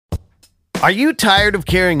Are you tired of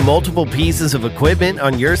carrying multiple pieces of equipment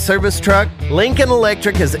on your service truck? Lincoln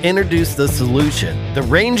Electric has introduced the solution, the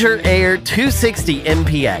Ranger Air 260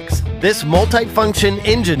 MPX. This multi-function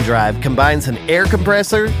engine drive combines an air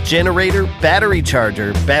compressor, generator, battery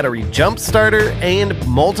charger, battery jump starter, and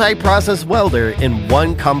multi-process welder in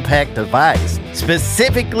one compact device,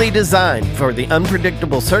 specifically designed for the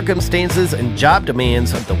unpredictable circumstances and job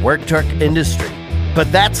demands of the work truck industry. But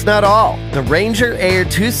that's not all. The Ranger Air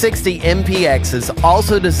 260 MPX is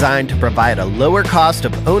also designed to provide a lower cost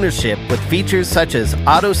of ownership with features such as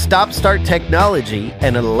auto stop-start technology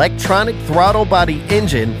and an electronic throttle body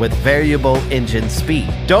engine with variable engine speed.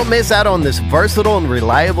 Don't miss out on this versatile and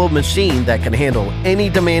reliable machine that can handle any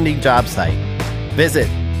demanding job site. Visit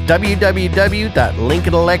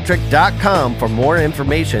www.lincolnelectric.com for more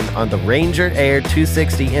information on the Ranger Air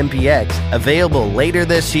 260 MPX, available later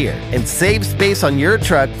this year, and save space on your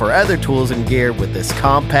truck for other tools and gear with this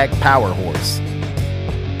compact power horse.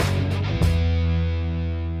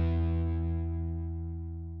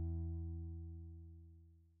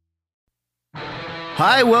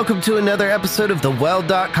 Hi, welcome to another episode of the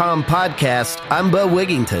Weld.com podcast. I'm Bo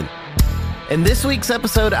Wigington. In this week's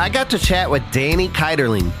episode, I got to chat with Danny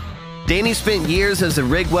Keiderling. Danny spent years as a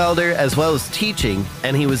rig welder as well as teaching,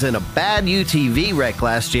 and he was in a bad UTV wreck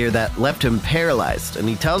last year that left him paralyzed, and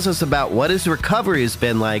he tells us about what his recovery has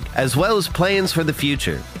been like, as well as plans for the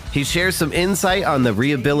future. He shares some insight on the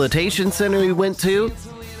rehabilitation center he went to,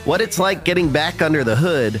 what it's like getting back under the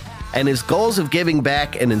hood, and his goals of giving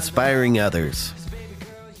back and inspiring others.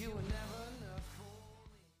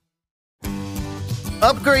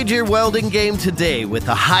 Upgrade your welding game today with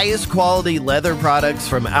the highest quality leather products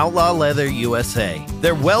from Outlaw Leather USA.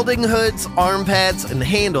 Their welding hoods, arm pads, and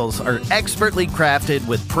handles are expertly crafted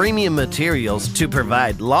with premium materials to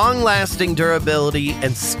provide long-lasting durability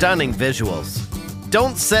and stunning visuals.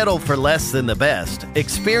 Don't settle for less than the best.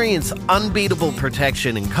 Experience unbeatable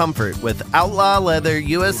protection and comfort with Outlaw Leather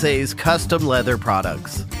USA's custom leather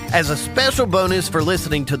products. As a special bonus for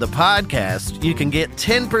listening to the podcast, you can get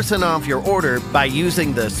 10% off your order by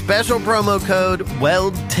using the special promo code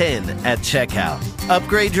WELD10 at checkout.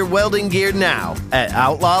 Upgrade your welding gear now at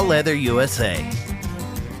Outlaw Leather USA.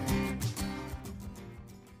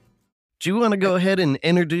 Do you want to go ahead and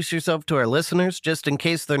introduce yourself to our listeners, just in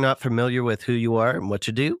case they're not familiar with who you are and what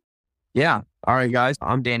you do? Yeah. All right, guys.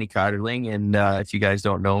 I'm Danny Keiderling, and if you guys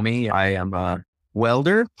don't know me, I am a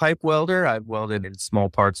welder, pipe welder. I've welded in small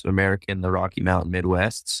parts of America in the Rocky Mountain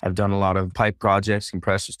Midwest. I've done a lot of pipe projects,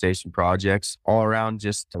 compressor station projects, all around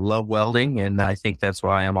just love welding. And I think that's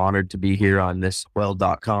why I'm honored to be here on this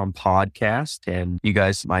Weld.com podcast. And you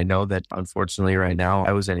guys might know that, unfortunately, right now,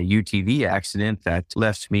 I was in a UTV accident that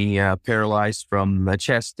left me paralyzed from the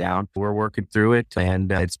chest down. We're working through it,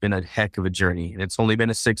 and it's been a heck of a journey. And it's only been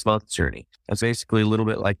a 6-month journey. That's basically a little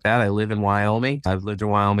bit like that. I live in Wyoming. I've lived in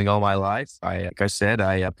Wyoming all my life. Like I said,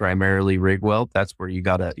 I primarily rig weld. That's where you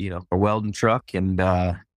got a welding truck, and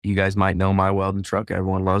you guys might know my welding truck.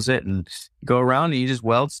 Everyone loves it, and you go around and you just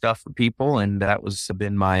weld stuff for people, and that was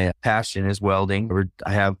been my passion is welding.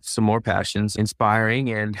 I have some more passions. Inspiring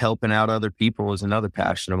and helping out other people is another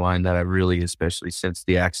passion of mine that I really, especially since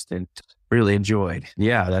the accident, really enjoyed.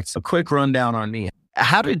 Yeah, that's a quick rundown on me.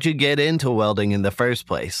 How did you get into welding in the first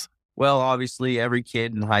place? Well, obviously, every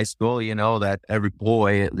kid in high school, that every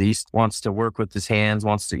boy at least wants to work with his hands,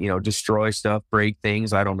 wants to, destroy stuff, break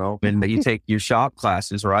things. I don't know. And you take your shop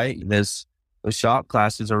classes, right? Those shop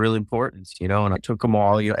classes are really important, and I took them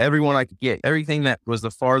all, everyone I could get. Everything that was the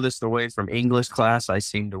farthest away from English class, I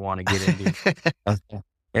seemed to want to get into.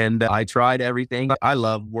 And I tried everything. I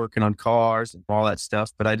love working on cars and all that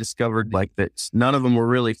stuff, but I discovered that none of them were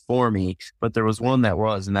really for me, but there was one that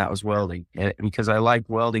was, and that was welding. And because I liked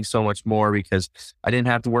welding so much more because I didn't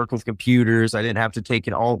have to work with computers. I didn't have to take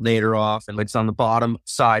an alternator off and it's on the bottom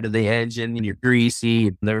side of the engine and you're greasy.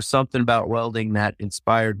 And there was something about welding that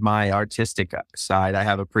inspired my artistic side. I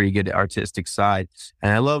have a pretty good artistic side,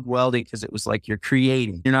 and I loved welding because it was like you're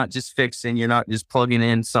creating. You're not just fixing, you're not just plugging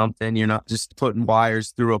in something, you're not just putting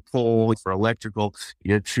wires through a pole for electrical.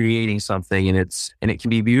 You're creating something, and it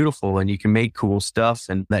can be beautiful, and you can make cool stuff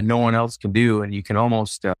and that no one else can do. And you can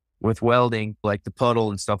almost with welding, like the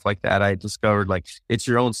puddle and stuff like that, I discovered it's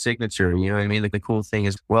your own signature. You know what I mean? The cool thing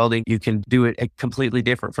is welding, you can do it completely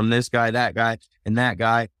different from this guy, that guy, and that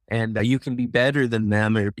guy. And you can be better than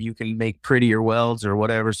them, or you can make prettier welds or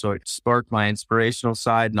whatever. So it sparked my inspirational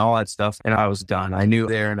side and all that stuff. And I was done. I knew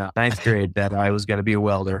there in 9th grade that I was going to be a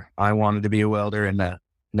welder. I wanted to be a welder, and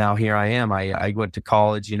now here I am. I went to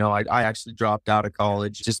college, I actually dropped out of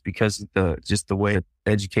college just because of the way the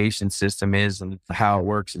education system is and how it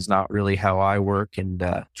works is not really how I work, and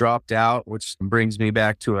dropped out, which brings me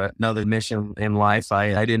back to another mission in life.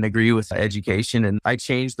 I didn't agree with education, and I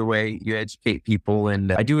changed the way you educate people,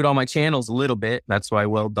 and I do it on my channels a little bit. That's why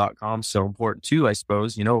weld.com is so important too, I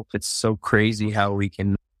suppose. It's so crazy how we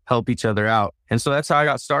can help each other out. And so that's how I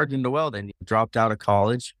got started into welding. Dropped out of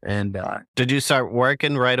college and did you start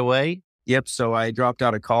working right away? Yep. So I dropped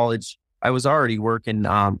out of college. I was already working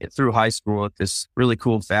through high school at this really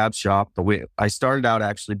cool fab shop, but I started out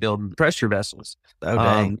actually building pressure vessels.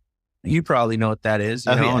 Okay. You probably know what that is.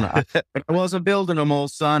 You know? Yeah. And I wasn't building them,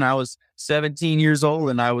 old son. I was 17 years old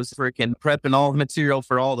and I was freaking prepping all the material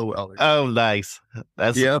for all the welders. Oh, nice.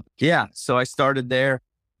 Yep. Yeah. So I started there.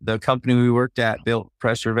 The company we worked at built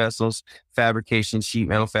pressure vessels, fabrication, sheet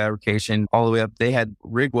metal fabrication, all the way up. They had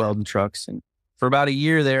rig welding trucks. And for about a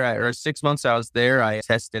year there, or 6 months I was there, I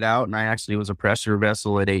tested out, and I actually was a pressure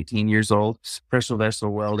vessel at 18 years old. Pressure vessel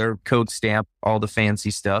welder, code stamp, all the fancy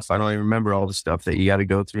stuff. I don't even remember all the stuff that you got to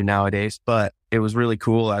go through nowadays, but it was really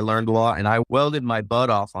cool. I learned a lot, and I welded my butt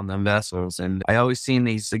off on them vessels. And I always seen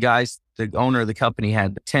the guys, the owner of the company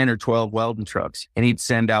had 10 or 12 welding trucks, and he'd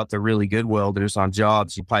send out the really good welders on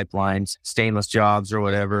jobs, pipelines, stainless jobs or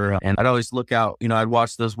whatever. And I'd always look out, I'd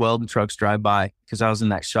watch those welding trucks drive by because I was in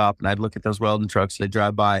that shop, and I'd look at those welding trucks. They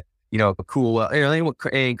drive by, a cool, they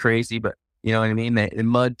ain't crazy, but you know what I mean? They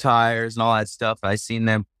mud tires and all that stuff. I seen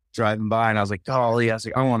them driving by, and I was like, golly, I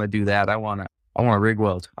want to do that. I want to rig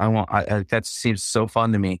weld. That seems so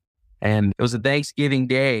fun to me. And it was a Thanksgiving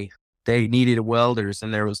day. They needed welders,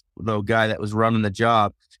 and there was the guy that was running the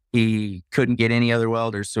job. He couldn't get any other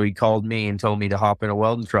welders, so he called me and told me to hop in a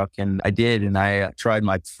welding truck, and I did. And I tried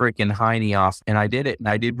my freaking hiney off, and I did it, and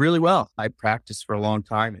I did really well. I practiced for a long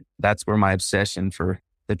time, and that's where my obsession for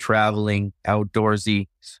the traveling, outdoorsy,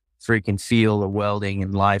 freaking feel of welding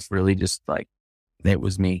and life really just it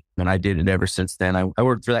was me. And I did it ever since then. I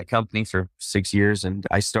worked for that company for 6 years, and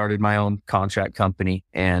I started my own contract company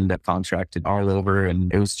and contracted all over.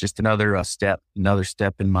 And it was just another step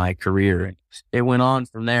in my career. And it went on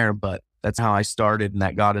from there, but that's how I started, and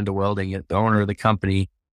that got into welding. The owner of the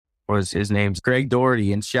company his name's Greg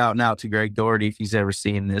Doherty, and shouting out to Greg Doherty if he's ever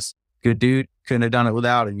seen this. Good dude. Couldn't have done it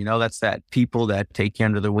without him. That's that people that take you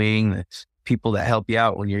under the wing, people that help you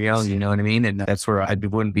out when you're young, you know what I mean? And that's where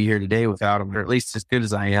wouldn't be here today without them, or at least as good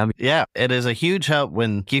as I am. Yeah, it is a huge help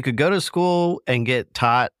when you could go to school and get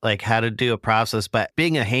taught how to do a process, but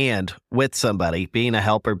being a hand with somebody, being a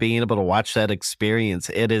helper, being able to watch that experience,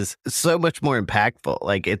 it is so much more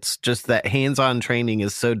impactful. It's just that hands-on training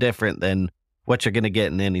is so different than what you're going to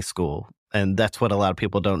get in any school. And that's what a lot of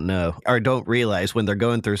people don't know or don't realize when they're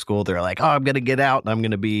going through school. They're like, oh, I'm going to get out and I'm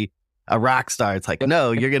going to be a rock star. It's like,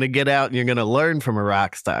 no, you're going to get out and you're going to learn from a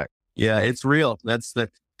rock star. Yeah, it's real. That's the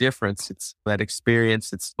difference. It's that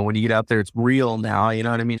experience. It's when you get out there, it's real now. You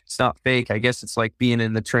know what I mean? It's not fake. I guess it's like being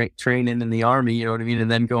in the training in the army, you know what I mean? And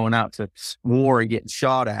then going out to war and getting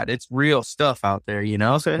shot at. It's real stuff out there,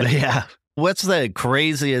 Yeah. What's the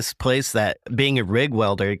craziest place that being a rig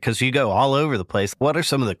welder, because you go all over the place, what are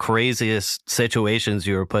some of the craziest situations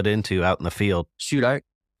you were put into out in the field? Shoot,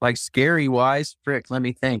 scary wise, let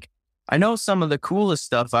me think. I know some of the coolest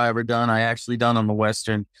stuff I ever done, I actually done on the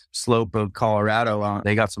western slope of Colorado.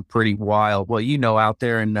 They got some pretty wild, out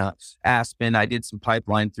there in Aspen, I did some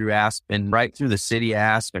pipeline through Aspen, right through the city of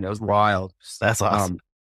Aspen. It was wild. That's awesome.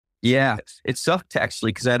 Yeah, it sucked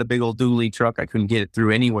actually because I had a big old dually truck. I couldn't get it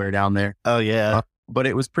through anywhere down there. Oh, yeah. But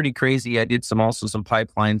it was pretty crazy. I did some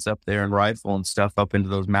pipelines up there and rifle and stuff up into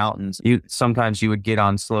those mountains. Sometimes you would get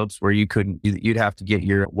on slopes where you'd have to get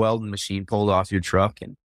your welding machine pulled off your truck,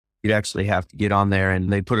 and you'd actually have to get on there,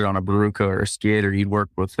 and they put it on a Baruka or a skid, or you'd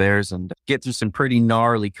work with theirs and get through some pretty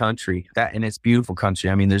gnarly country. And it's beautiful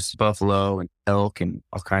country. I mean, there's buffalo and elk and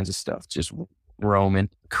all kinds of stuff just roaming.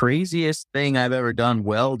 Craziest thing I've ever done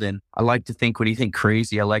welding. I like to think, what do you think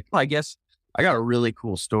crazy? I guess I got a really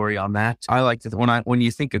cool story on that. I like to, when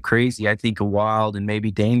you think of crazy, I think of wild and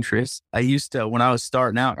maybe dangerous. I used to, when I was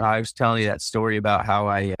starting out, I was telling you that story about how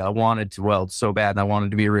I wanted to weld so bad, and I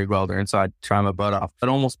wanted to be a rig welder. And so I'd try my butt off. It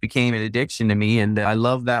almost became an addiction to me, and I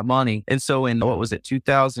love that money. And so in,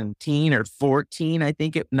 2010 or 14, I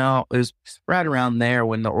think it was right around there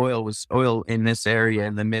when the oil in this area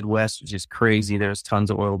in the Midwest was just crazy. There was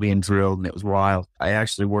tons of oil being drilled, and it was wild. I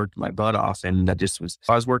actually worked my butt off, and I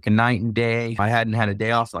was working night and day. I hadn't had a day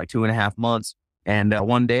off for 2.5 months. And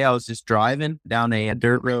one day I was just driving down a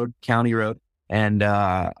dirt road, county road, and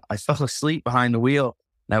I fell asleep behind the wheel.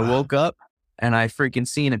 And I woke up, and I freaking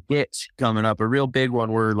seen a ditch coming up, a real big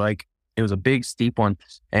one where It was a big steep one.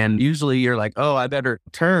 And usually you're like, oh, I better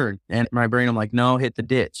turn. And my brain, I'm like, no, hit the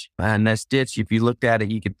ditch. And this ditch, if you looked at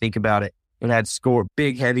it, you could think about it. It had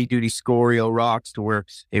big heavy duty scorio rocks to where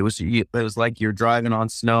it was like you're driving on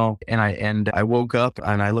snow. And I woke up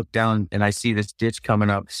and I looked down and I see this ditch coming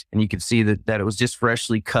up, and you could see that it was just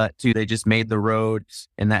freshly cut too. They just made the road,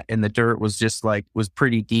 and the dirt was just was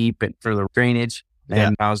pretty deep for the drainage.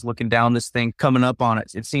 And I was looking down this thing coming up on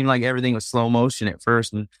it. It seemed like everything was slow motion at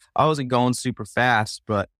first, and I wasn't going super fast,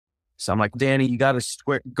 but so I'm like, Danny, you got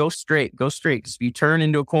to go straight. Because if you turn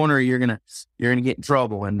into a corner, you're gonna get in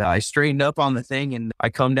trouble. And I straightened up on the thing, and I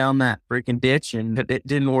come down that freaking ditch, and it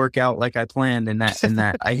didn't work out like I planned. And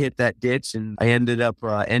that I hit that ditch, and I ended up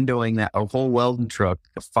endoing a whole welding truck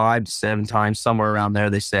 5 to 7 times, somewhere around there.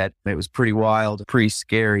 They said it was pretty wild, pretty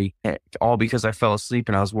scary, all because I fell asleep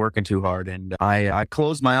and I was working too hard. And I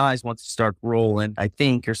closed my eyes once it started rolling, I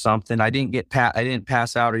think, or something. I didn't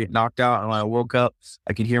pass out or get knocked out. And when I woke up,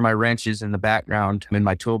 I could hear my wrenches in the background in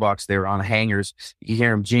my toolbox. They were on hangers. You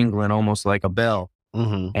hear them jingling almost like a bell.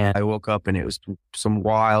 Mm-hmm. And I woke up and it was some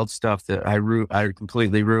wild stuff that I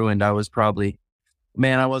completely ruined. I was probably,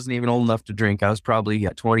 I wasn't even old enough to drink. I was probably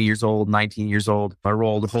 20 years old, 19 years old. I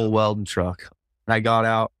rolled a whole welding truck. And I got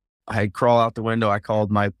out. I crawl out the window. I called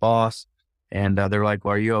my boss, and they're like,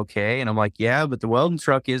 well, are you okay? And I'm like, yeah, but the welding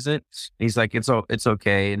truck isn't. And he's like, it's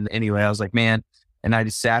okay. And anyway, I was like, man. And I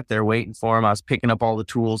just sat there waiting for him. I was picking up all the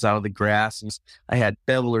tools out of the grass. And I had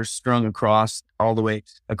bevelers strung all the way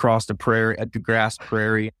across the prairie, at the grass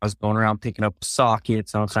prairie. I was going around picking up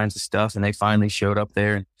sockets, all kinds of stuff. And they finally showed up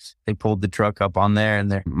there, and they pulled the truck up on there.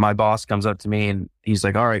 And my boss comes up to me, and he's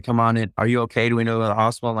like, all right, come on in. Are you okay? Do we know to the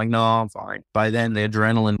hospital? I'm like, no, I'm fine. By then, the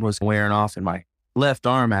adrenaline was wearing off, and my left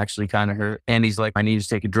arm actually kind of hurt. And he's like, I need to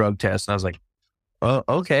take a drug test. And I was like, oh,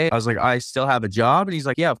 okay. I was like, I still have a job? And he's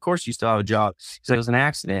like, yeah, of course you still have a job. He's like, it was an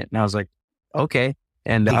accident. And I was like, okay.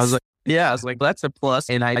 And I was like, that's a plus.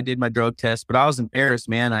 And I did my drug test, but I was embarrassed,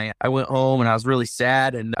 man. I went home and I was really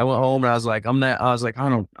sad. And I went home and I was like,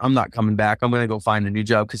 I'm not coming back. I'm going to go find a new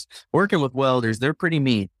job, because working with welders, they're pretty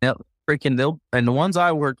mean. And the ones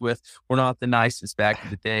I worked with were not the nicest back in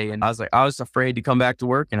the day. And I was afraid to come back to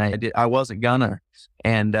work, and I wasn't gonna.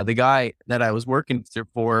 And the guy that I was working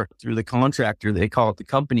through the contractor, they call it the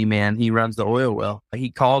company man, he runs the oil well. He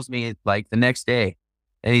calls me like the next day,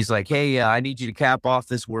 and he's like, hey, I need you to cap off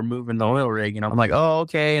this. We're moving the oil rig. I'm like, oh,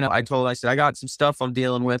 okay. And I said, I got some stuff I'm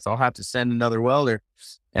dealing with. I'll have to send another welder.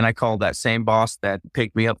 And I called that same boss that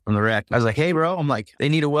picked me up from the wreck. I was like, hey, bro, I'm like, they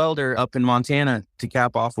need a welder up in Montana to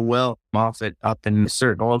cap off a well up in a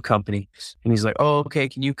certain oil company. And he's like, oh, okay,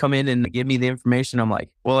 can you come in and give me the information? I'm like,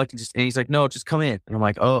 well, I can just, and he's like, no, just come in. And I'm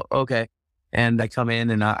like, oh, okay. And I come in,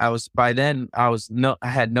 and I had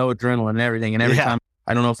no adrenaline and everything. And every time,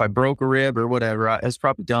 I don't know if I broke a rib or whatever. I was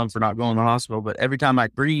probably dumb for not going to the hospital, but every time I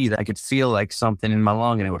breathe, I could feel like something in my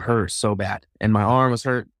lung, and it would hurt so bad. And my arm was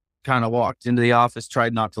hurt. Kind of walked into the office,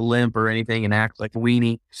 tried not to limp or anything and act like a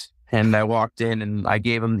weenie. And I walked in and I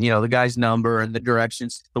gave him, the guy's number and the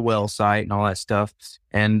directions to the well site and all that stuff.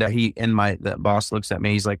 And the boss looks at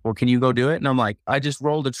me. He's like, well, can you go do it? And I'm like, I just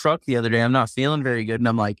rolled a truck the other day. I'm not feeling very good. And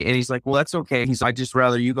I'm like, and he's like, well, that's okay. I'd just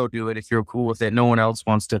rather you go do it if you're cool with it. No one else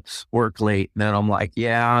wants to work late. And then I'm like,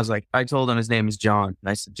 yeah. I told him his name is John.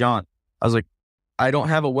 And I said, John, I was like, I don't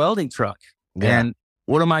have a welding truck. Yeah. And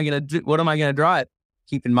what am I going to do? What am I going to drive?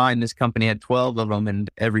 Keep in mind, this company had 12 of them, and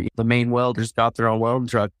the main welders got their own welding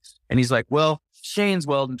truck. And he's like, well, Shane's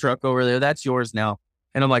welding truck over there, that's yours now.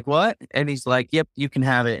 And I'm like, what? And he's like, yep, you can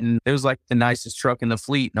have it. And it was like the nicest truck in the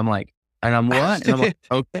fleet. And I'm like, what? And I'm like,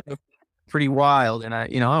 okay, pretty wild. And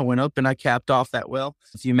I went up and I capped off that well.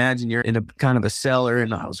 If you imagine you're in a kind of a cellar,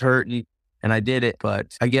 and I was hurting. And I did it.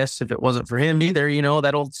 But I guess if it wasn't for him either,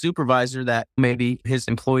 that old supervisor that maybe his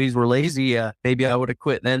employees were lazy, maybe I would have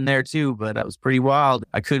quit then there too. But that was pretty wild.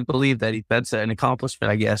 I couldn't believe that's an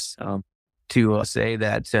accomplishment, I guess, to say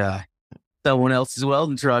that someone else's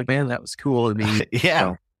welding truck, man, that was cool to me.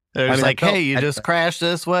 Yeah. There's hey, you just crashed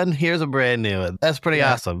this one. Here's a brand new one. That's pretty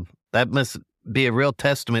awesome. That must be a real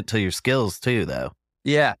testament to your skills too, though.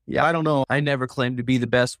 Yeah. I don't know. I never claimed to be the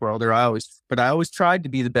best welder. I always tried to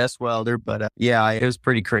be the best welder. But it was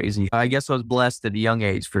pretty crazy. I guess I was blessed at a young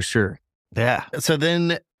age for sure. Yeah. So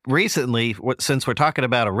then recently, since we're talking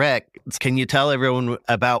about a wreck, can you tell everyone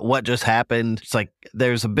about what just happened? It's like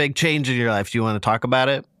there's a big change in your life. Do you want to talk about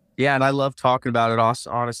it? Yeah. And I love talking about it.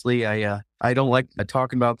 Honestly, I don't like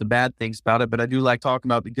talking about the bad things about it, but I do like talking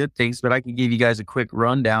about the good things. But I can give you guys a quick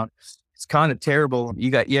rundown. It's kind of terrible.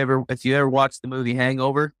 If you ever watched the movie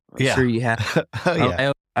Hangover, I'm sure you have. Oh,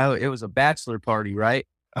 yeah. It was a bachelor party, right?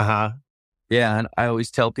 Uh-huh. Yeah. And I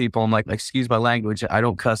always tell people, I'm like, excuse my language. I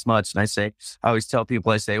don't cuss much. And I always tell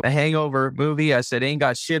people, I say, a Hangover movie, I said, ain't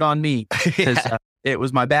got shit on me. Because it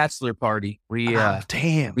was my bachelor party.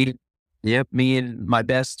 Damn. Yep, me and my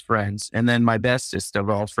best friends, and then my bestest of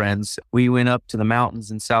all friends. We went up to the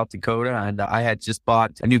mountains in South Dakota, and I had just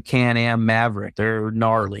bought a new Can-Am Maverick. They're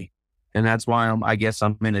gnarly, and that's why I guess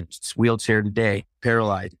I'm in a wheelchair today,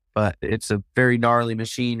 paralyzed. But it's a very gnarly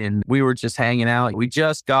machine, and we were just hanging out. We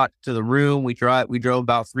just got to the room. We drove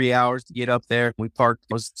about 3 hours to get up there. We parked,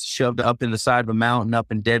 was shoved up in the side of a mountain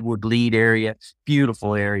up in Deadwood Lead area.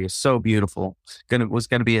 Beautiful area, so beautiful. Was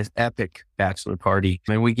gonna be an epic bachelor party.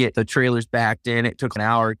 And we get the trailers backed in. It took an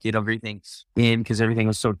hour to get everything in because everything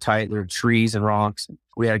was so tight. There were trees and rocks.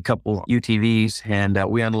 We had a couple UTVs and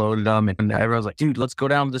we unloaded them. And everyone's like, dude, let's go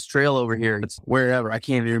down this trail over here. It's wherever. I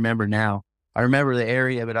can't even remember now. I remember the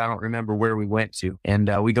area, but I don't remember where we went to.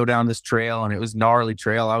 And we go down this trail, and it was gnarly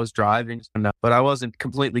trail. I was driving, but I wasn't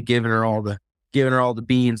completely giving her all the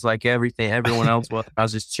beans like everyone else was. I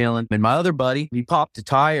was just chilling. And my other buddy, he popped a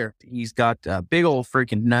tire. He's got a big old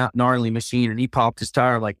freaking gnarly machine, and he popped his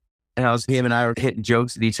tire him and I were hitting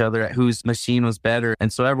jokes at each other at whose machine was better.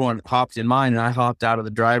 And so everyone hopped in mine, and I hopped out of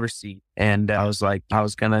the driver's seat. And I was like, I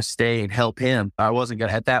was going to stay and help him. At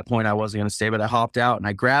that point, I wasn't going to stay, but I hopped out and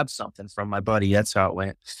I grabbed something from my buddy. That's how it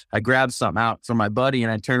went. I grabbed something out from my buddy,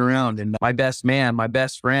 and I turned around, and my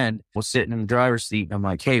best friend was sitting in the driver's seat. And I'm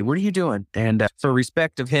like, hey, what are you doing? And for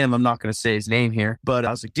respect of him, I'm not going to say his name here, but I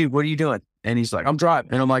was like, dude, what are you doing? And he's like, I'm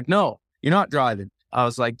driving. And I'm like, no, you're not driving. I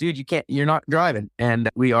was like, dude, you're not driving. And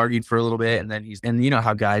we argued for a little bit. And then and you know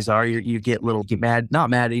how guys are, you get mad, not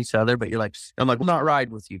mad at each other, but I'm like, I'm not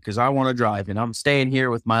riding with you because I want to drive, and I'm staying here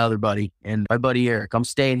with my other buddy and my buddy Eric. I'm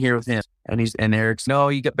staying here with him. And Eric's, no,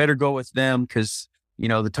 you better go with them because,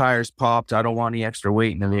 the tires popped. I don't want any extra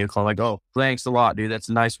weight in the vehicle. I'm like, oh, thanks a lot, dude. That's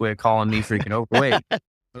a nice way of calling me freaking overweight.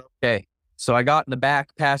 Okay. So I got in the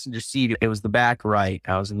back passenger seat. It was the back right.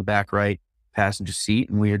 I was in the back right passenger seat,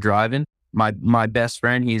 and we were driving. My best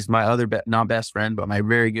friend, he's my other, not best friend, but my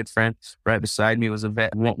very good friend right beside me was a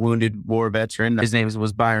wounded war veteran. His name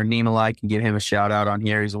was Byron Niemelai. I can give him a shout out on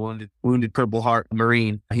here. He's a wounded Purple Heart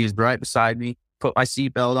Marine. He was right beside me, put my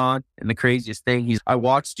seatbelt on. And the craziest thing, I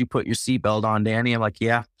watched you put your seatbelt on, Danny. I'm like,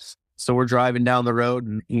 yeah. So we're driving down the road,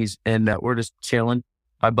 and we're just chilling.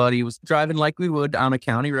 My buddy was driving like we would on a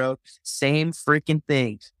county road. Same freaking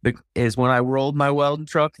thing as when I rolled my welding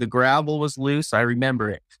truck. The gravel was loose. I remember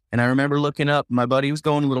it. And I remember looking up. My buddy was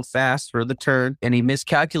going a little fast for the turn, and he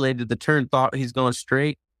miscalculated the turn, thought he's going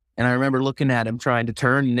straight. And I remember looking at him trying to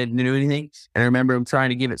turn and didn't do anything. And I remember him trying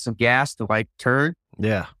to give it some gas to turn.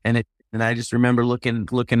 Yeah. And I just remember looking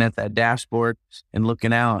at that dashboard and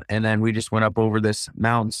looking out. And then we just went up over this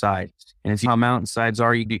mountainside. And if you know how mountainsides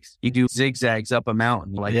are, you do zigzags up a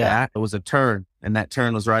mountain like that. It was a turn, and that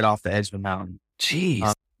turn was right off the edge of the mountain.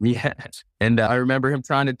 Jeez. Yeah. And I remember him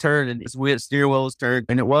trying to turn, and his steering wheel was turned,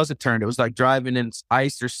 and it was a turn. It was like driving in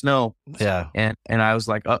ice or snow. Yeah. And I was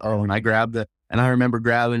like, uh-oh. And I remember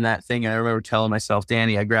grabbing that thing. And I remember telling myself,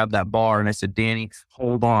 Danny, I grabbed that bar, and I said, Danny,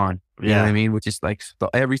 hold on. You know what I mean? Which is like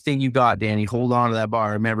everything you got, Danny, hold on to that bar.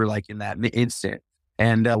 I remember in that instant.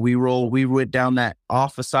 And we went down that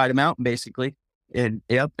off the side of mountain basically. And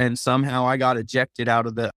somehow I got ejected out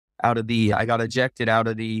of the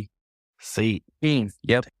seat.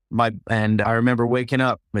 Yep. And I remember waking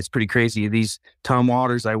up. It's pretty crazy. These Tom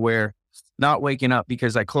Waters I wear, not waking up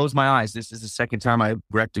because I closed my eyes. This is the second time I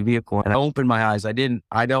wrecked a vehicle, and I opened my eyes. I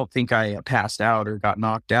don't think I passed out or got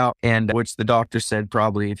knocked out, and which the doctor said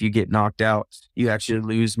probably if you get knocked out, you actually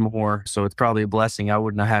lose more. So it's probably a blessing. I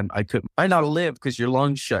might not have lived because your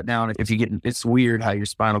lungs shut down. It's weird how your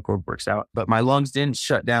spinal cord works out, but my lungs didn't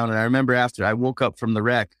shut down. And I remember after I woke up from the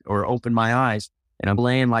wreck or opened my eyes, and I'm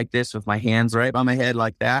laying like this with my hands right by my head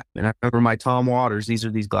like that. And I remember my Tom Waters, these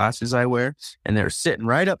are these glasses I wear, and they're sitting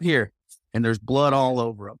right up here. And there's blood all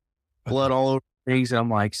over them, blood all over things. And I'm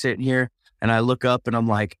like sitting here, and I look up, and I'm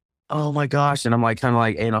like, oh my gosh. And I'm like, kind of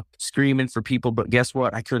like, screaming for people. But guess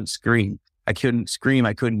what? I couldn't scream. I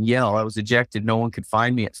couldn't yell. I was ejected. No one could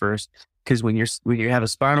find me at first. Because when you have a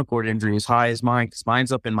spinal cord injury as high as mine, because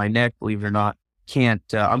mine's up in my neck, believe it or not,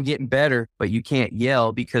 I'm getting better, but you can't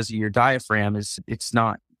yell because your diaphragm it's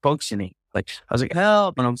not functioning. I was like,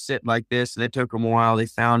 help. And I'm sitting like this. And it took them a while. They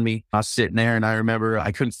found me. I was sitting there, and I remember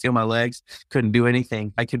I couldn't feel my legs, couldn't do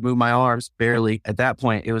anything. I could move my arms barely. At that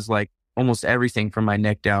point, it was like almost everything from my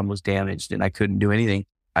neck down was damaged, and I couldn't do anything.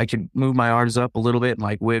 I could move my arms up a little bit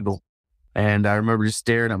and wiggle. And I remember just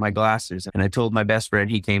staring at my glasses. And I told my best friend,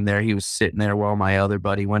 he came there. He was sitting there while my other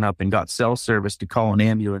buddy went up and got cell service to call an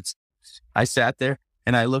ambulance. I sat there.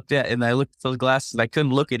 And I looked at those glasses. And I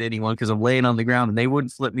couldn't look at anyone because I'm laying on the ground and they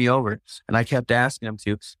wouldn't flip me over. And I kept asking them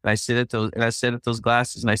to. And I said at those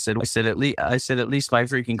glasses, and I said at least my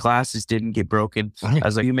freaking glasses didn't get broken. I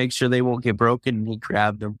was like, you make sure they won't get broken. And he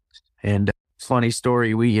grabbed them. And funny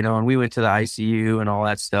story, we went to the ICU and all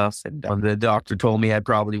that stuff. And the doctor told me I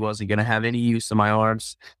probably wasn't going to have any use of my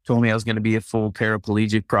arms. Told me I was going to be a full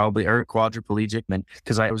paraplegic, probably, or quadriplegic,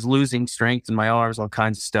 because I was losing strength in my arms, all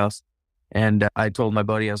kinds of stuff. And I told my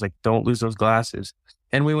buddy, I was like, don't lose those glasses.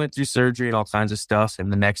 And we went through surgery and all kinds of stuff. And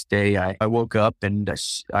the next day I woke up and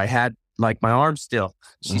I had like my arms still.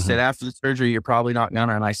 She said, after the surgery, you're probably not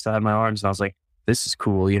gonna. And I still had my arms. And I was like, this is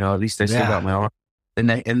cool. At least I still got my arms. And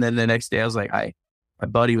then the next day I was like, my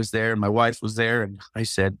buddy was there and my wife was there. And I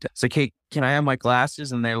said, it's like, hey, can I have my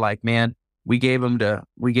glasses? And they're like, man, we gave them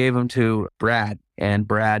to Brad. And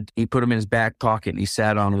Brad, he put them in his back pocket and he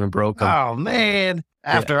sat on them and broke them. Oh, man.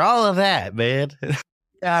 After all of that, man.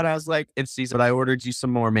 Yeah, and I was like, but I ordered you some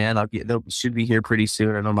more, man. They should be here pretty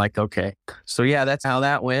soon. And I'm like, okay. So yeah, that's how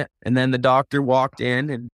that went. And then the doctor walked in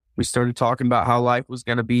and we started talking about how life was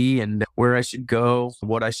going to be and where I should go,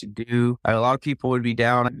 what I should do. A lot of people would be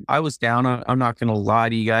down. I was down. I'm not going to lie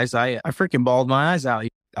to you guys. I freaking bawled my eyes out.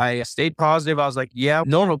 I stayed positive. I was like, yeah,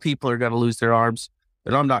 normal people are going to lose their arms,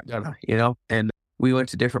 but I'm not going to, And we went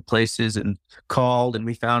to different places and called and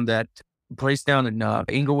we found that place down in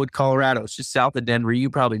Inglewood, Colorado. It's just south of Denver. You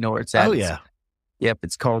probably know where it's at. Oh, yeah. Yep.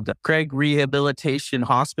 It's called Craig Rehabilitation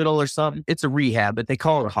Hospital or something. It's a rehab, but they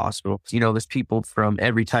call it a hospital. There's people from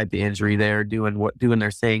every type of injury there doing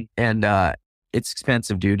their thing. And it's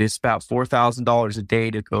expensive, dude. It's about $4,000 a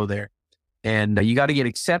day to go there. And you got to get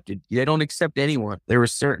accepted. They don't accept anyone. There were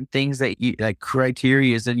certain things that like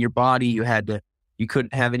criteria in your body. You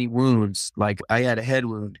couldn't have any wounds. Like I had a head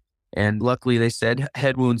wound. And luckily they said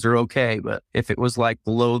head wounds are okay. But if it was like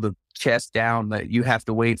below the chest down, that you have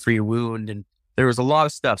to wait for your wound. And there was a lot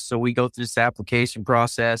of stuff. So we go through this application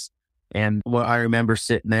process. And I remember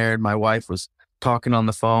sitting there and my wife was talking on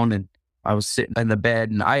the phone and I was sitting in the bed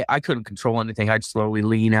and I couldn't control anything. I'd slowly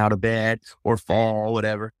lean out of bed or fall or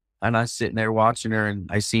whatever. And I was sitting there watching her and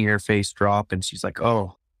I see her face drop and she's like,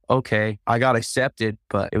 oh, okay. I got accepted,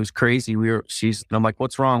 but it was crazy. And I'm like,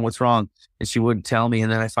 what's wrong? And she wouldn't tell me.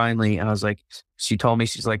 And then I was like, she told me,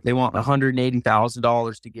 she's like, they want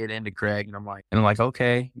 $180,000 to get into Craig. And I'm like,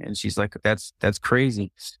 okay. And she's like, that's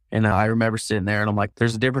crazy. And I remember sitting there and I'm like,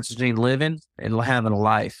 there's a difference between living and having a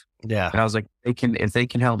life. Yeah. And I was like, if they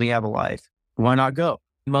can help me have a life, why not go?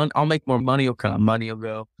 I'll make more money will come, money will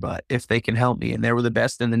go. But if they can help me, and they were the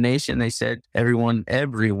best in the nation, they said, everyone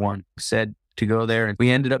said to go there. And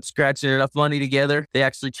we ended up scratching enough money together. They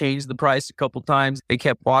actually changed the price a couple times. They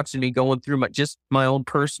kept watching me going through my own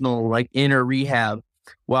personal like inner rehab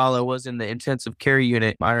while I was in the intensive care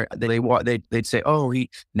unit. They'd say, oh,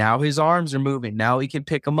 now his arms are moving. Now he can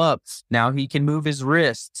pick them up. Now he can move his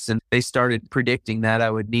wrists. And they started predicting that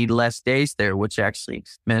I would need less days there, which actually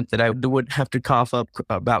meant that I wouldn't have to cough up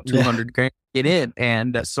about 200 grand to get in.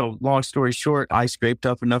 And so long story short, we scraped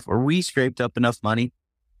up enough money.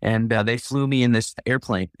 And they flew me in this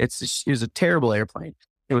airplane. It was a terrible airplane.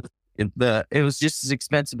 It was just as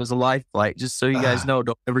expensive as a life flight. Just so you guys know,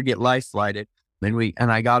 don't ever get life flighted.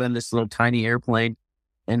 And I got in this little tiny airplane,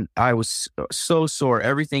 and I was so sore.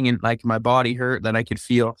 Everything in like my body hurt that I could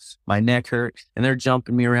feel. My neck hurt, and they're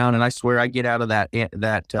jumping me around. And I swear, I get out of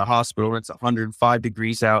that hospital, and it's 105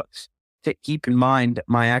 degrees out. Keep in mind,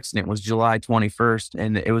 my accident was July 21st,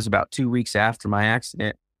 and it was about 2 weeks after my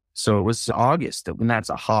accident. So it was August, and that's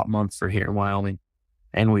a hot month for here in Wyoming.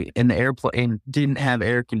 And the airplane didn't have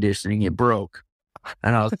air conditioning. It broke.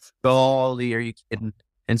 And I was like, golly, are you kidding?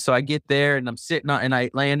 And so I get there and I'm sitting and I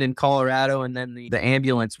land in Colorado, and then the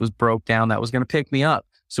ambulance was broke down that was going to pick me up.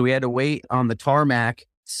 So we had to wait on the tarmac,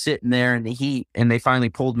 sitting there in the heat, and they finally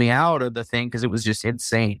pulled me out of the thing because it was just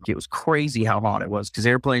insane. It was crazy how hot it was because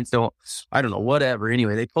airplanes don't, I don't know, whatever.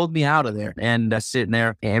 Anyway, they pulled me out of there and sitting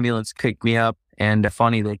there, the ambulance picked me up. And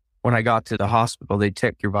funny, when I got to the hospital, they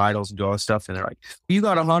check your vitals and do all this stuff. And they're like, you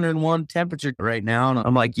got 101 temperature right now. And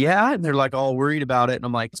I'm like, yeah. And they're like all worried about it. And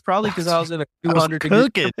I'm like, it's probably because I was in a 200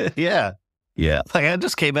 cooking. Yeah. Yeah. Like I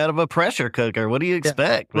just came out of a pressure cooker. What do you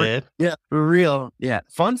expect, man? Yeah. For real. Yeah.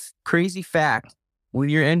 Fun, crazy fact. When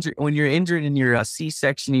you're injured in your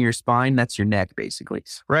C-section of your spine, that's your neck, basically.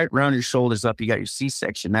 Right around your shoulders up, you got your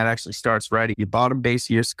C-section. That actually starts right at your bottom base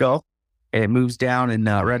of your skull. and it moves down, and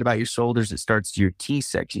right about your shoulders, it starts your T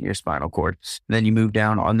section, your spinal cord. And then you move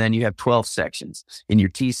down, and then you have 12 sections in your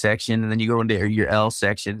T section, and then you go into your L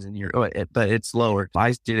sections, and but it's lower.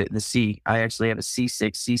 I did it in the C. I actually have a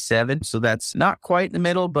C6, C7, so that's not quite in the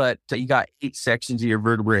middle, but you got 8 sections of your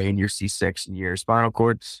vertebrae in your C section, your spinal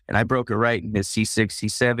cord, and I broke it right into C6,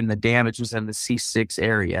 C7. The damage was in the C6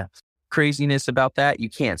 area. Craziness about that, you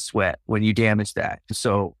can't sweat when you damage that,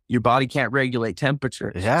 so your body can't regulate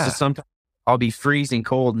temperature. Yeah. So sometimes I'll be freezing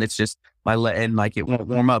cold, and it's just and like it won't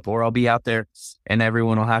warm up, or I'll be out there and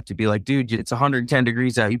everyone will have to be like, dude, it's 110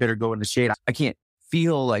 degrees out, you better go in the shade. I can't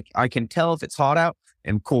feel like, I can tell if it's hot out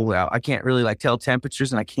and cool out. I can't really like tell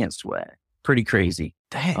temperatures, and I can't sweat. Pretty crazy.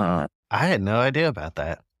 Dang, I had no idea about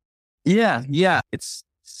that. Yeah.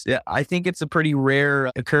 I think it's a pretty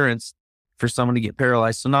rare occurrence for someone to get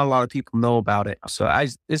paralyzed, so not a lot of people know about it. So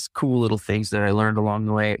it's cool little things that I learned along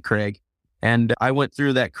the way at Craig. And I went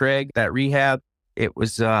through that rehab. It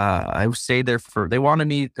was, I stayed there they wanted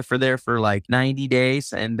me for like 90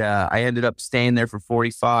 days. And I ended up staying there for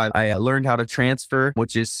 45. I learned how to transfer,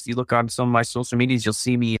 which is, you look on some of my social medias, you'll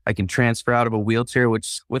see me, I can transfer out of a wheelchair,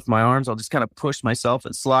 which with my arms, I'll just kind of push myself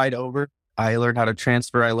and slide over. I learned how to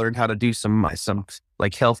transfer. I learned how to do some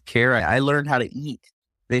like health care. I learned how to eat.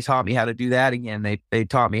 They taught me how to do that again. They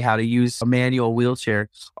taught me how to use a manual wheelchair,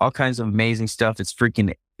 all kinds of amazing stuff. It's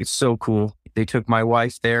so cool. They took my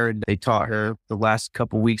wife there, and they taught her the last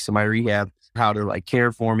couple of weeks of my rehab how to like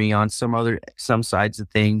care for me on some sides of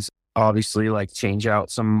things. Obviously, like change out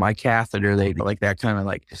some of my catheter. They like that kind of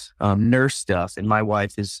like nurse stuff. And my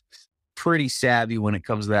wife is pretty savvy when it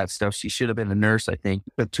comes to that stuff. She should have been a nurse, I think,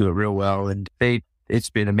 but to it real well. And it's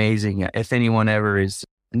been amazing. If anyone ever is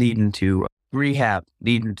needing to rehab,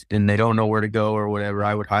 and they don't know where to go or whatever,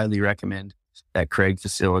 I would highly recommend that Craig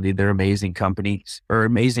facility. They're amazing companies, or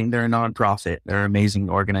amazing. They're a nonprofit. They're an amazing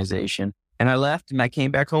organization. And I left, and I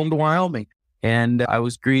came back home to Wyoming, and I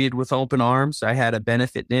was greeted with open arms. I had a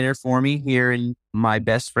benefit dinner for me here, and my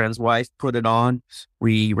best friend's wife put it on.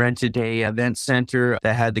 We rented a event center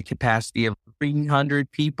that had the capacity of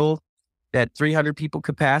 300 people, that 300 people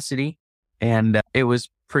capacity. And it was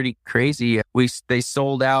pretty crazy. They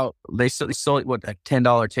sold out. They sold what, like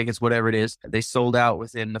 $10 tickets, whatever it is. They sold out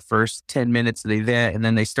within the first 10 minutes of the event, and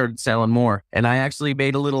then they started selling more. And I actually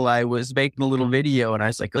I was making a little video, and I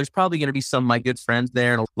was like, there's probably going to be some of my good friends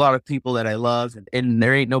there and a lot of people that I love. And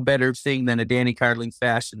there ain't no better thing than a Danny Keiderling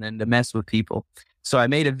fashion than to mess with people. So I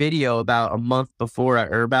made a video about a month before,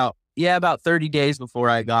 about 30 days before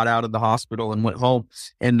I got out of the hospital and went home.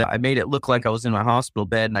 And I made it look like I was in my hospital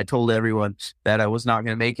bed. And I told everyone that I was not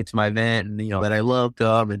going to make it to my event, and, that I loved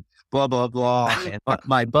them and blah, blah, blah. And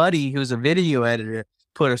my buddy, who's a video editor,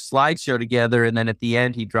 put a slideshow together. And then at the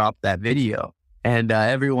end, he dropped that video, and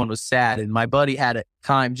everyone was sad. And my buddy had it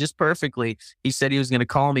timed just perfectly. He said he was going to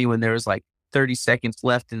call me when there was like 30 seconds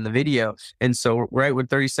left in the video. And so right when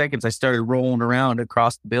 30 seconds, I started rolling around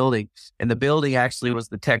across the building. And the building actually was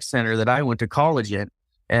the tech center that I went to college in.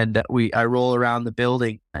 And I roll around the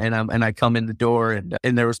building, and I come in the door, and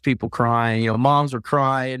there was people crying, moms were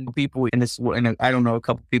crying, people, and I don't know, a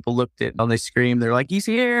couple people looked at, and they screamed, they're like, he's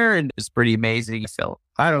here. And it's pretty amazing.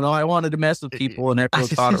 I don't know, I wanted to mess with people, and everyone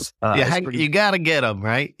thought it was, you got to get them,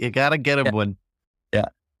 right? You got to get them when. Yeah.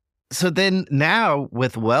 So then now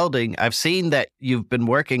with welding, I've seen that you've been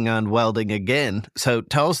working on welding again. So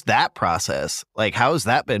tell us that process. Like, how has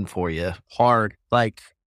that been for you? Hard. Like,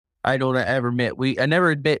 I don't ever I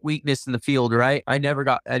never admit weakness in the field, right? I never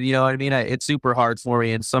got, you know what I mean? It's super hard for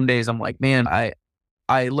me. And some days I'm like, man,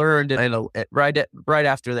 I learned right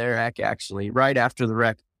after the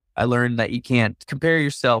wreck, I learned that you can't compare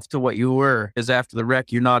yourself to what you were, because after the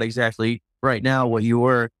wreck, you're not exactly right now what you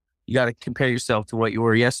were. You got to compare yourself to what you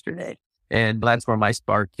were yesterday. And that's where my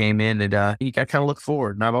spark came in. And you got to kind of look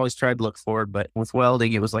forward. And I've always tried to look forward. But with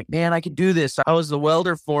welding, it was like, man, I could do this. I was the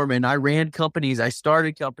welder foreman. I ran companies. I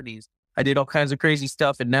started companies. I did all kinds of crazy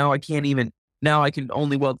stuff. And now I can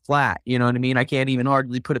only weld flat. You know what I mean? I can't even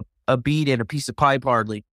hardly put a bead in a piece of pipe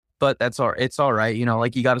hardly. But it's all right.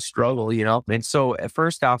 Like you got to struggle, And so at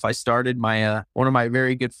first off, I started one of my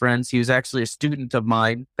very good friends. He was actually a student of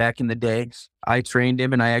mine back in the day. I trained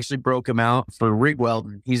him, and I actually broke him out for rig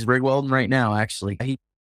welding. He's rig welding right now, actually.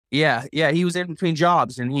 He was in between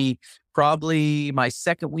jobs, and he probably my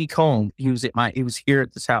second week home, he was here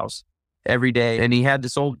at this house every day. And he had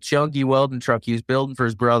this old chunky welding truck he was building for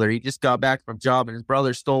his brother. He just got back from a job, and his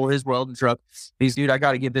brother stole his welding truck. He's, dude, I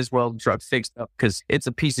got to get this welding truck fixed up because it's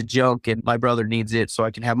a piece of junk, and my brother needs it so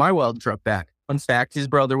I can have my welding truck back. In fact, his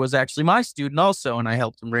brother was actually my student also, and I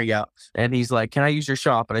helped him rig out. And he's like, can I use your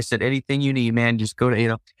shop? And I said, anything you need, man, just go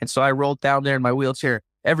to, And so I rolled down there in my wheelchair,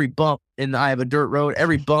 every bump, and I have a dirt road,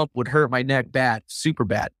 every bump would hurt my neck bad, super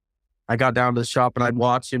bad. I got down to the shop and I'd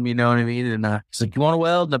watch him, you know what I mean? And he's like, you want to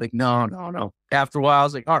weld? And I'm like, no. After a while, I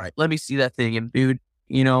was like, all right, let me see that thing. And dude,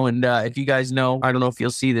 you know, and if you guys know, I don't know if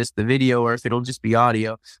you'll see the video or if it'll just be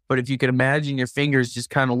audio, but if you could imagine your fingers just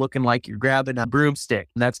kind of looking like you're grabbing a broomstick,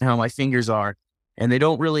 and that's how my fingers are. And they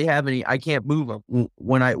don't really have any, I can't move them.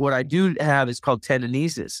 What I do have is called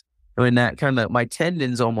tendinosis. And that kind of, my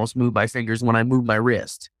tendons almost move my fingers when I move my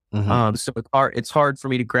wrist. So it's hard for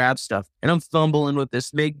me to grab stuff. And I'm fumbling with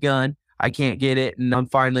this big gun. I can't get it. And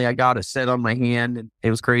I got it set on my hand, and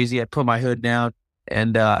it was crazy. I put my hood down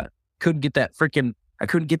and couldn't get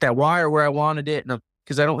that wire where I wanted it. And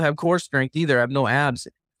because I don't have core strength either. I have no abs.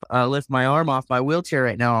 I lift my arm off my wheelchair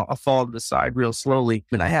right now, I'll fall to the side real slowly.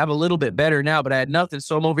 And I have a little bit better now, but I had nothing.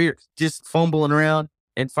 So I'm over here just fumbling around.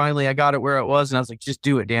 And finally I got it where it was. And I was like, just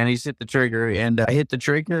do it, Danny. Just hit the trigger. And I hit the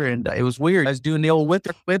trigger, and it was weird. I was doing the old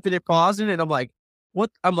whipping it, pausing it. And I'm like, what?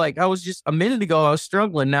 I'm like, I was just a minute ago, I was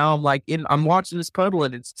struggling. Now I'm like, I'm watching this puddle,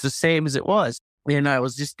 and it's the same as it was. And I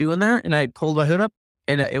was just doing that. And I pulled my hood up,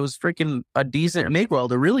 and it was freaking a decent MIG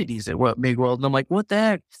weld, a really decent MIG weld. And I'm like, what the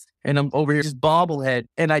heck? And I'm over here just bobblehead,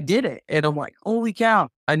 and I did it. And I'm like, holy cow.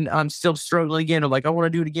 And I'm still struggling again. I'm like, I want to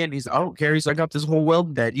do it again. He's like, I don't care. He's like, I got this whole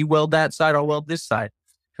welding bed. You weld that side, I'll weld this side.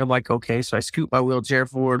 And I'm like, okay. So I scoot my wheelchair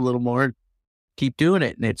forward a little more and keep doing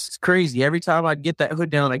it. And it's crazy. Every time I'd get that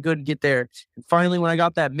hood down, I couldn't get there. And finally, when I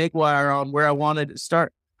got that MIG wire on where I wanted to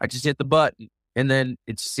start, I just hit the button. And then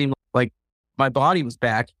it seemed like my body was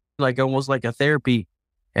back, like almost like a therapy.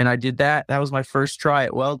 And I did that. That was my first try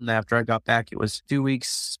at welding after I got back. It was 2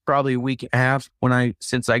 weeks, probably a week and a half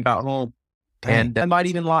since I got home. Dang. And I might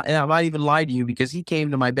even lie to you, because he came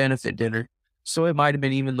to my benefit dinner. So it might have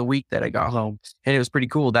been even the week that I got home. And it was pretty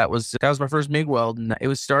cool. That was my first MIG weld, and it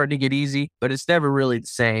was starting to get easy, but it's never really the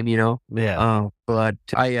same, you know? Yeah. But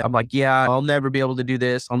I'm like, yeah, I'll never be able to do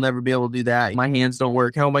this. I'll never be able to do that. My hands don't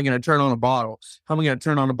work. How am I going to turn on a bottle? How am I going to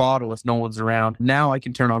turn on a bottle if no one's around? Now I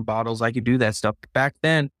can turn on bottles. I could do that stuff. Back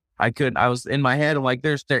then, I was in my head. I'm like,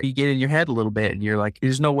 you get in your head a little bit, and you're like,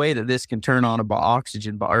 there's no way that this can turn on a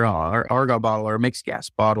oxygen or argon bottle or a mixed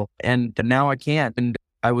gas bottle. And now I can't. And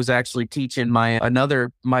I was actually teaching my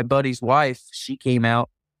buddy's wife. She came out,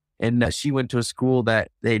 and she went to a school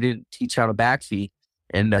that they didn't teach how to backfeed.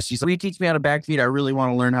 And she said, will you teach me how to backfeed? I really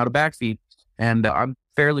want to learn how to backfeed. And I'm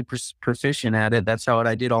fairly proficient at it. That's how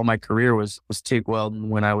I did all my career was TIG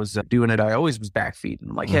welding. When I was doing it, I always was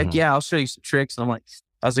backfeeding. I'm like, heck yeah, I'll show you some tricks. And I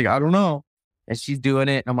was like, I don't know. And she's doing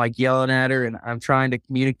it. And I'm like yelling at her, and I'm trying to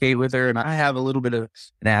communicate with her. And I have a little bit of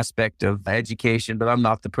an aspect of education, but I'm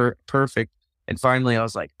not the perfect. And finally I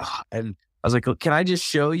was like, can I just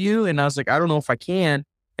show you? And I was like, I don't know if I can.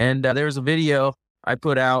 And there was a video I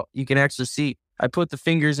put out. You can actually see, I put the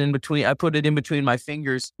fingers in between. I put it in between my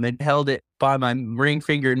fingers and held it by my ring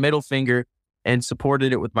finger and middle finger and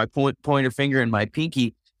supported it with my pointer finger and my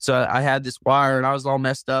pinky. So I had this wire, and I was all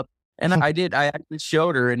messed up. And I actually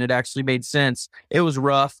showed her, and it actually made sense. It was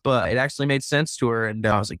rough, but it actually made sense to her. And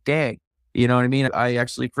I was like, dang. You know what I mean? I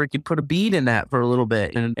actually freaking put a bead in that for a little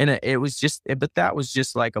bit. And it was but that was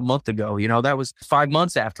just like a month ago, you know, that was 5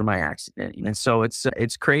 months after my accident. And so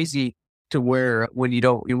it's crazy to where when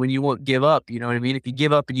you won't give up, you know what I mean? If you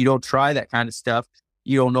give up and you don't try that kind of stuff,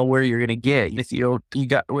 you don't know where you're going to get. If you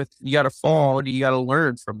got to fall, and you got to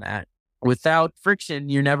learn from that. Without friction,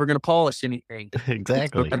 you're never going to polish anything.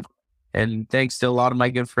 Exactly. And thanks to a lot of my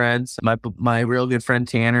good friends, my real good friend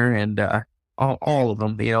Tanner, and all of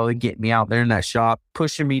them, you know, they get me out there in that shop,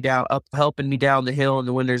 pushing me down, helping me down the hill,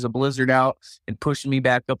 and when there's a blizzard out, and pushing me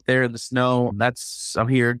back up there in the snow. I'm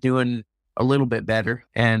here doing a little bit better,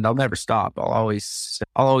 and I'll never stop. I'll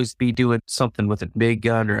always be doing something with a big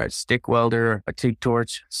gun or a stick welder, or a TIG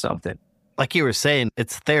torch, something. Like you were saying,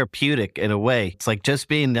 it's therapeutic in a way. It's like just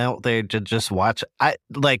being out there to just watch.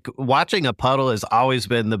 Watching a puddle has always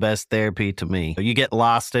been the best therapy to me. You get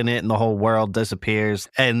lost in it and the whole world disappears.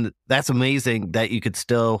 And that's amazing that you could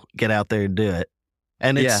still get out there and do it.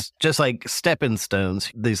 And it's just like stepping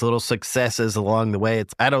stones, these little successes along the way.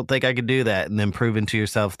 I don't think I could do that. And then proving to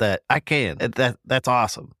yourself that I can. That's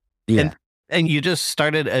awesome. Yeah. And you just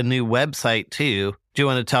started a new website too. Do you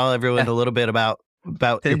want to tell everyone a little bit about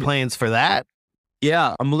your plans for that?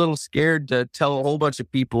 Yeah, I'm a little scared to tell a whole bunch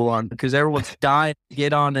of people on, because everyone's dying to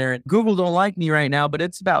get on there. And Google don't like me right now, but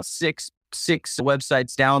it's about six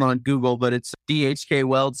websites down on Google, but it's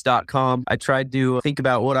dhkwelds.com. I tried to think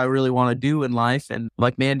about what I really want to do in life. And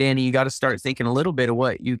like, man, Danny, you got to start thinking a little bit of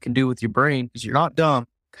what you can do with your brain, because you're not dumb.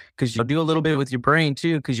 because you do a little bit with your brain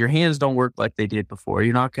too, because your hands don't work like they did before.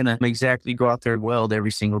 You're not going to exactly go out there and weld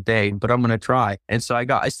every single day, but I'm going to try. And so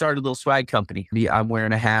I started a little swag company. I'm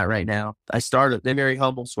wearing a hat right now. I started a very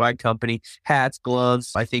humble swag company, hats,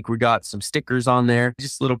 gloves. I think we got some stickers on there,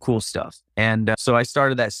 just little cool stuff. And so I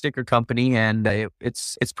started that sticker company, and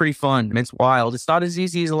it's pretty fun. And it's wild. It's not as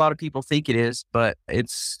easy as a lot of people think it is, but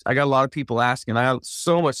I got a lot of people asking. I have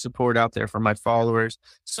so much support out there from my followers,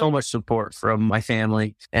 so much support from my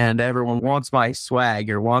family, and everyone wants my swag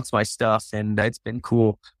or wants my stuff. And it's been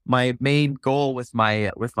cool. My main goal with my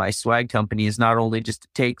swag company is not only just to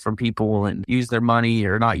take from people and use their money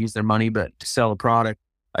or not use their money, but to sell a product.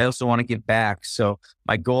 I also want to give back. So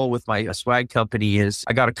my goal with my swag company is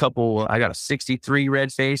I got a 63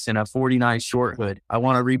 red face and a 49 short hood. I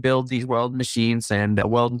want to rebuild these welding machines and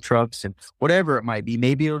welding trucks and whatever it might be.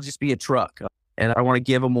 Maybe it'll just be a truck. And I want to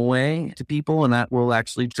give them away to people, and that will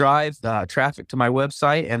actually drive traffic to my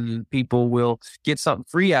website, and people will get something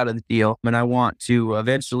free out of the deal. And I want to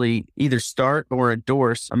eventually either start or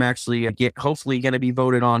endorse. I'm actually hopefully going to be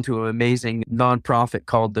voted on to an amazing nonprofit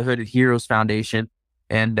called the Hooded Heroes Foundation.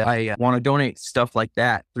 And I want to donate stuff like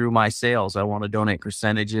that through my sales. I want to donate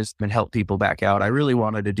percentages and help people back out. I really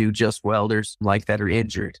wanted to do just welders like that are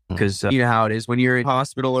injured, because you know how it is when you're in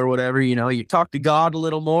hospital or whatever, you talk to God a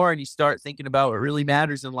little more and you start thinking about what really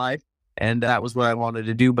matters in life. And that was what I wanted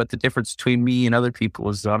to do. But the difference between me and other people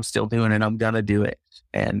is I'm still doing it. I'm going to do it.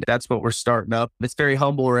 And that's what we're starting up. It's very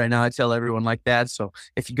humble right now. I tell everyone like that. So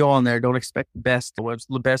if you go on there, don't expect the best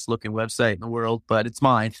looking website in the world, but it's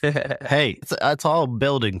mine. Hey, it's all a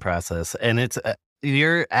building process. And it's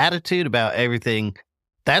your attitude about everything.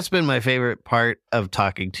 That's been my favorite part of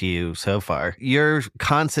talking to you so far. You're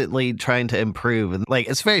constantly trying to improve, and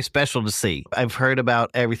it's very special to see. I've heard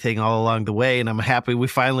about everything all along the way, and I'm happy we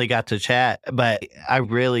finally got to chat, but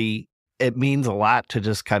it means a lot to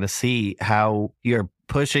just kind of see how you're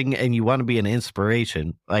pushing and you want to be an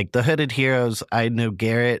inspiration. Like the Hooded Heroes, I know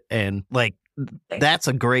Garrett, and that's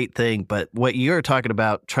a great thing. But what you're talking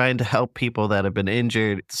about, trying to help people that have been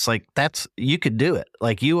injured, it's you could do it.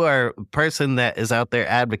 You are a person that is out there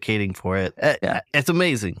advocating for it. It's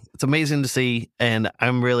amazing. It's amazing to see. And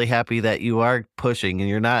I'm really happy that you are pushing and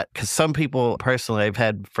you're not, because some people personally, I've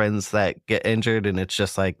had friends that get injured and it's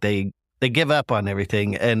just they give up on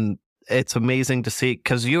everything. And it's amazing to see,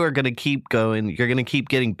 because you are going to keep going. You're going to keep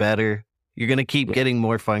getting better. You're going to keep getting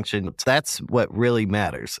more function. That's what really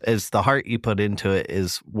matters, is the heart you put into it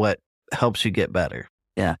is what helps you get better.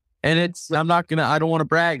 Yeah. And I don't want to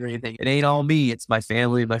brag or anything. It ain't all me. It's my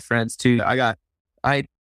family, my friends too.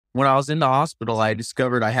 When I was in the hospital, I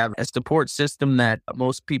discovered I have a support system that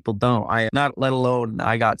most people don't. Let alone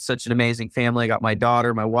I got such an amazing family. I got my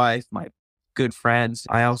daughter, my wife, my good friends.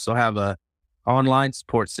 I also have a online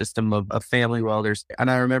support system of family welders.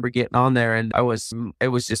 And I remember getting on there, and it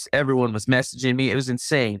was just, everyone was messaging me. It was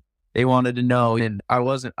insane. They wanted to know. And my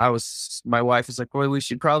wife was like, well, we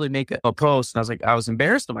should probably make a post. And I was like, I was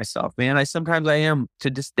embarrassed of myself, man. Sometimes I am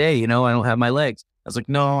to this day, I don't have my legs. I was like,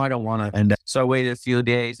 no, I don't want to. And so I waited a few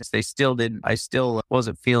days. They still didn't. I still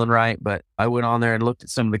wasn't feeling right, but I went on there and looked at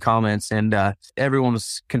some of the comments, and everyone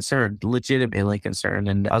was concerned, legitimately concerned.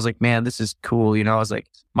 And I was like, man, this is cool. I was like,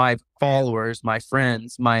 my followers, my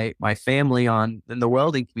friends, my family in the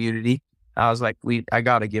welding community, I was like, I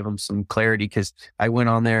got to give them some clarity, because I went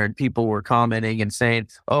on there and people were commenting and saying,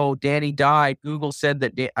 oh, Danny died. Google said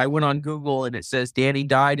that. I went on Google and it says Danny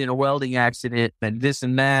died in a welding accident and this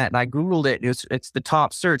and that. And I Googled it. And it's the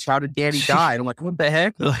top search. How did Danny die? And I'm like, what the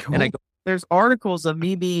heck? And I go, there's articles of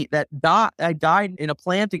me I died in a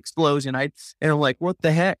plant explosion. And I'm like, what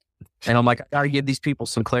the heck? And I'm like, I got to give these people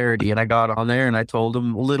some clarity. And I got on there and I told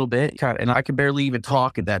them a little bit, and I could barely even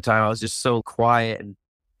talk at that time. I was just so quiet, and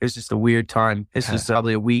it was just a weird time. This was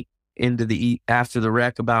probably a week after the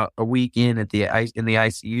wreck, about a week in the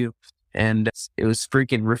ICU. And it was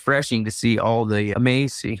freaking refreshing to see all the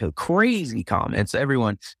amazing, crazy comments.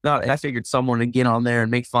 Everyone, I figured someone would get on there and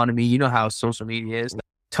make fun of me. You know how social media is.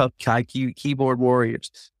 Tough keyboard warriors,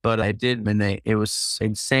 but I did, and it was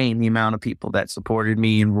insane the amount of people that supported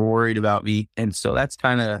me and were worried about me. And so that's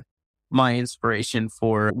kind of my inspiration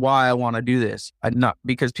for why I want to do this. Not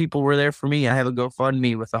because people were there for me. I have a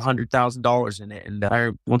GoFundMe with $100,000 in it,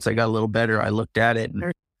 and once I got a little better, I looked at it, and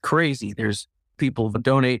they're crazy. There's people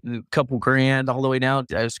donating a couple grand all the way down.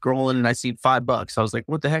 I was scrolling and I seen $5. I was like,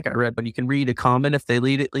 what the heck? I read, but you can read a comment if they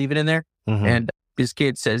leave it in there, and this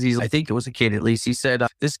kid says, I think it was a kid at least. He said,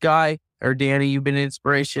 this guy, or Danny, you've been an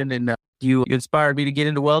inspiration, and you inspired me to get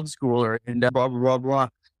into welding school, and blah, blah, blah, blah.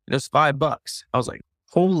 It was $5. I was like,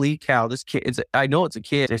 holy cow, this kid, I know it's a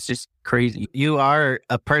kid. It's just crazy. You are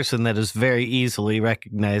a person that is very easily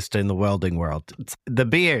recognized in the welding world. It's the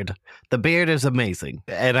beard is amazing.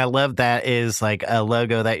 And I love that is like a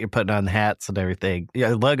logo that you're putting on hats and everything.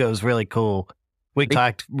 Your logo is really cool. We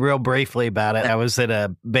talked real briefly about it. I was in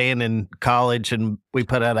a band in college and we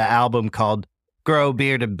put out an album called Grow a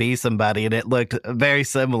Beard and Be Somebody, and it looked very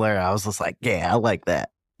similar. I was just like, yeah, I like that.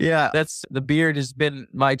 Yeah, the beard has been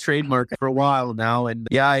my trademark for a while now. And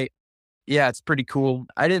yeah, it's pretty cool.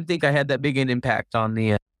 I didn't think I had that big an impact on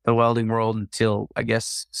the welding world until, I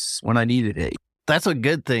guess, when I needed it. That's a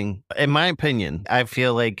good thing. In my opinion, I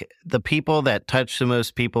feel like the people that touch the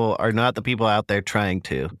most people are not the people out there trying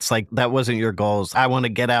to. It's like, that wasn't your goals. I want to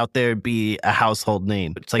get out there and be a household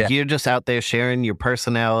name. It's like, You're just out there sharing your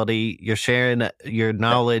personality, you're sharing your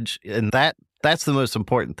knowledge. And that's the most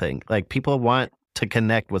important thing. Like, people want to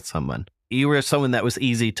connect with someone. You were someone that was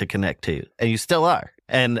easy to connect to, and you still are.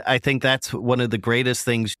 And I think that's one of the greatest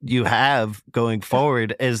things you have going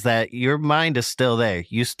forward is that your mind is still there.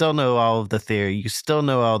 You still know all of the theory. You still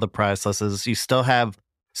know all the processes. You still have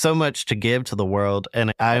so much to give to the world.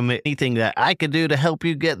 And anything that I could do to help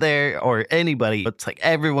you get there, or anybody, it's like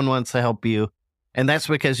everyone wants to help you. And that's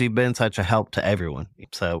because you've been such a help to everyone.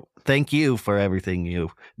 So thank you for everything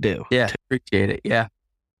you do. Yeah, appreciate it. Yeah.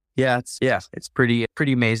 It's pretty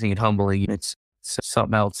amazing and humbling. It's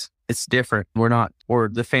something else. It's different. Or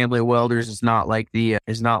the family of welders is not like the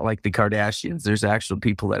Kardashians. There's actual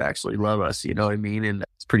people that actually love us. You know what I mean? And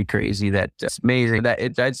it's pretty crazy. It's amazing that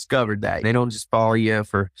I discovered that they don't just follow you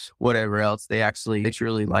for whatever else. They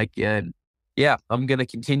truly like you. And yeah, I'm gonna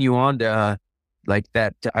continue on to like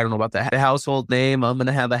that. I don't know about the household name. I'm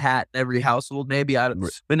gonna have a hat in every household. Maybe I'm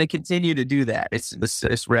gonna continue to do that.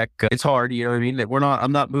 This wreck. It's hard. You know what I mean?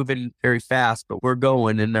 I'm not moving very fast, but we're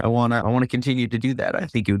going, and I wanna continue to do that. I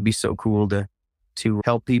think it would be so cool to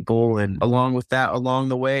help people, and along with that, along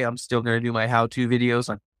the way, I'm still gonna do my how-to videos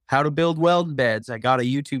on how to build welding beds. I got a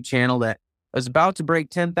YouTube channel that I was about to break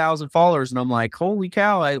 10,000 followers, and I'm like, holy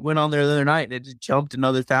cow. I went on there the other night and it just jumped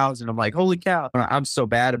another 1,000. I'm like, holy cow. I'm so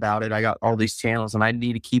bad about it. I got all these channels and I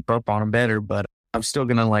need to keep up on them better, but I'm still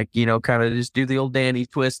going to kind of just do the old Danny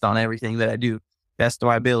twist on everything that I do. Best of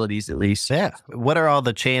my abilities, at least. Yeah. What are all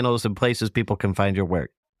the channels and places people can find your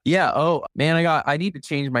work? Yeah. Oh man, I need to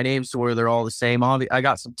change my names to where they're all the same. I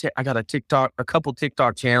got a couple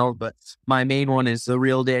TikTok channels, but my main one is The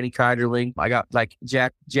Real Danny Keiderling. I got like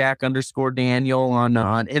Jack_Daniel on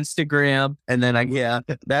Instagram. And then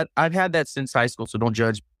I've had that since high school, so don't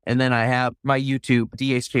judge. And then I have my YouTube,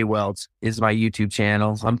 DHK Welds is my YouTube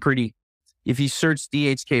channel. If you search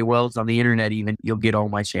DHK Welds on the internet, even, you'll get all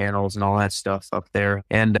my channels and all that stuff up there.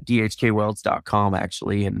 And dhkwelds.com,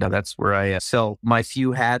 actually. And that's where I sell my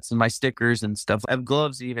few hats and my stickers and stuff. I have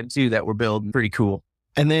gloves even, too, that we're building. Pretty cool.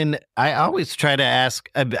 And then I always try to ask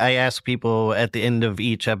people at the end of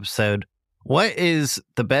each episode, what is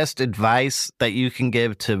the best advice that you can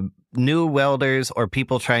give to new welders or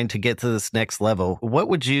people trying to get to this next level? What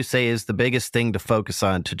would you say is the biggest thing to focus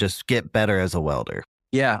on to just get better as a welder?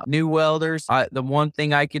 Yeah, new welders. The one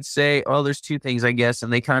thing I could say, there's two things, I guess,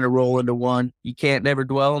 and they kind of roll into one. You can't never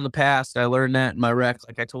dwell on the past. I learned that in my wreck.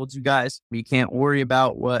 Like I told you guys, you can't worry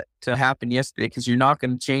about what happened yesterday because you're not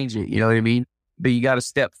going to change it. You know what I mean? But you got to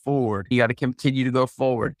step forward. You got to continue to go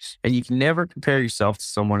forward. And you can never compare yourself to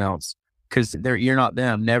someone else because you're not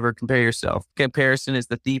them. Never compare yourself. Comparison is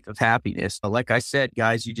the thief of happiness. But like I said,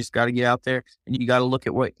 guys, you just got to get out there and you got to look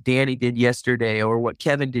at what Danny did yesterday or what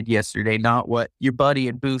Kevin did yesterday, not what your buddy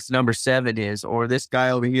in booth number 7 is, or this guy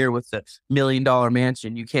over here with the $1 million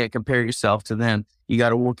mansion. You can't compare yourself to them. You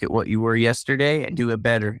got to look at what you were yesterday and do it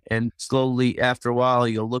better. And slowly, after a while,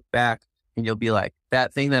 you'll look back and you'll be like,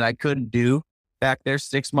 that thing that I couldn't do back there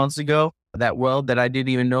 6 months ago, that weld that I didn't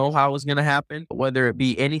even know how it was going to happen, whether it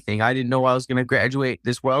be anything. I didn't know I was going to graduate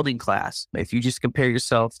this welding class. If you just compare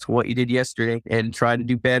yourself to what you did yesterday and try to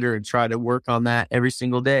do better and try to work on that every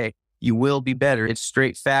single day, you will be better. It's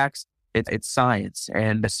straight facts. It's science.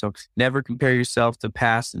 And so never compare yourself to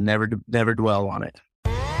past and never dwell on it.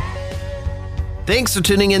 Thanks for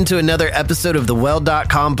tuning in to another episode of the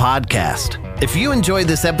Weld.com podcast. If you enjoyed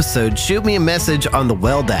this episode, shoot me a message on the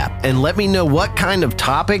Weld app and let me know what kind of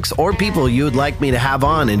topics or people you would like me to have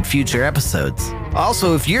on in future episodes.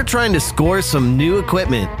 Also, if you're trying to score some new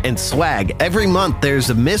equipment and swag, every month there's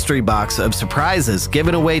a mystery box of surprises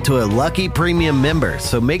given away to a lucky premium member,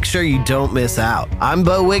 so make sure you don't miss out. I'm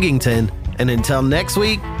Bo Wigington, and until next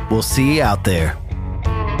week, we'll see you out there.